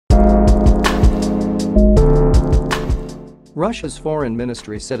Russia's foreign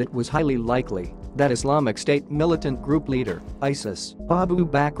ministry said it was highly likely that Islamic State militant group leader, ISIS, Abu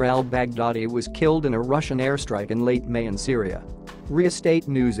Bakr al-Baghdadi was killed in a Russian airstrike in late May in Syria. RIA state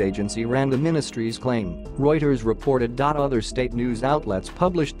news agency ran the ministry's claim. Reuters reported.Other state news outlets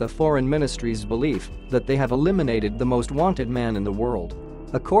published the foreign ministry's belief that they have eliminated the most wanted man in the world.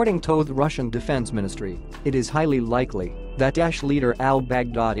 According to the Russian Defense Ministry, it is highly likely that Daesh leader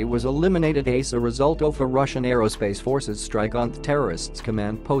al-Baghdadi was eliminated as a result of a Russian Aerospace Forces strike on the terrorists'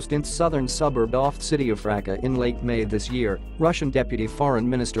 command post in southern suburb of the city of Raqqa in late May this year, Russian Deputy Foreign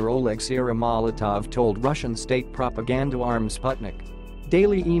Minister Oleg Syromolotov told Russian state propaganda arm Sputnik.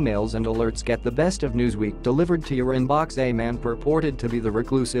 Daily emails and alerts get the best of Newsweek delivered to your inbox. A man purported to be the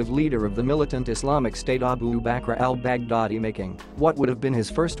reclusive leader of the militant Islamic State Abu Bakr al-Baghdadi making what would have been his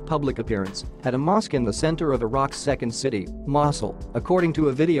first public appearance at a mosque in the center of Iraq's second city, Mosul, according to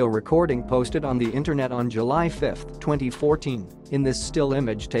a video recording posted on the internet on July 5, 2014. In this still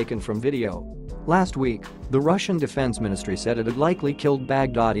image taken from video. Last week, the Russian Defense Ministry said it had likely killed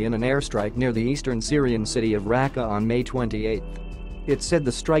Baghdadi in an airstrike near the eastern Syrian city of Raqqa on May 28. It said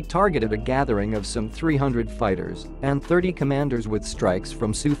the strike targeted a gathering of some 300 fighters and 30 commanders with strikes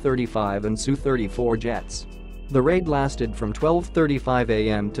from Su-35 and Su-34 jets. The raid lasted from 12:35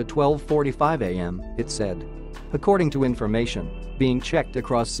 a.m. to 12:45 a.m., it said. According to information being checked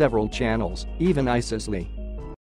across several channels, even ISIS-Li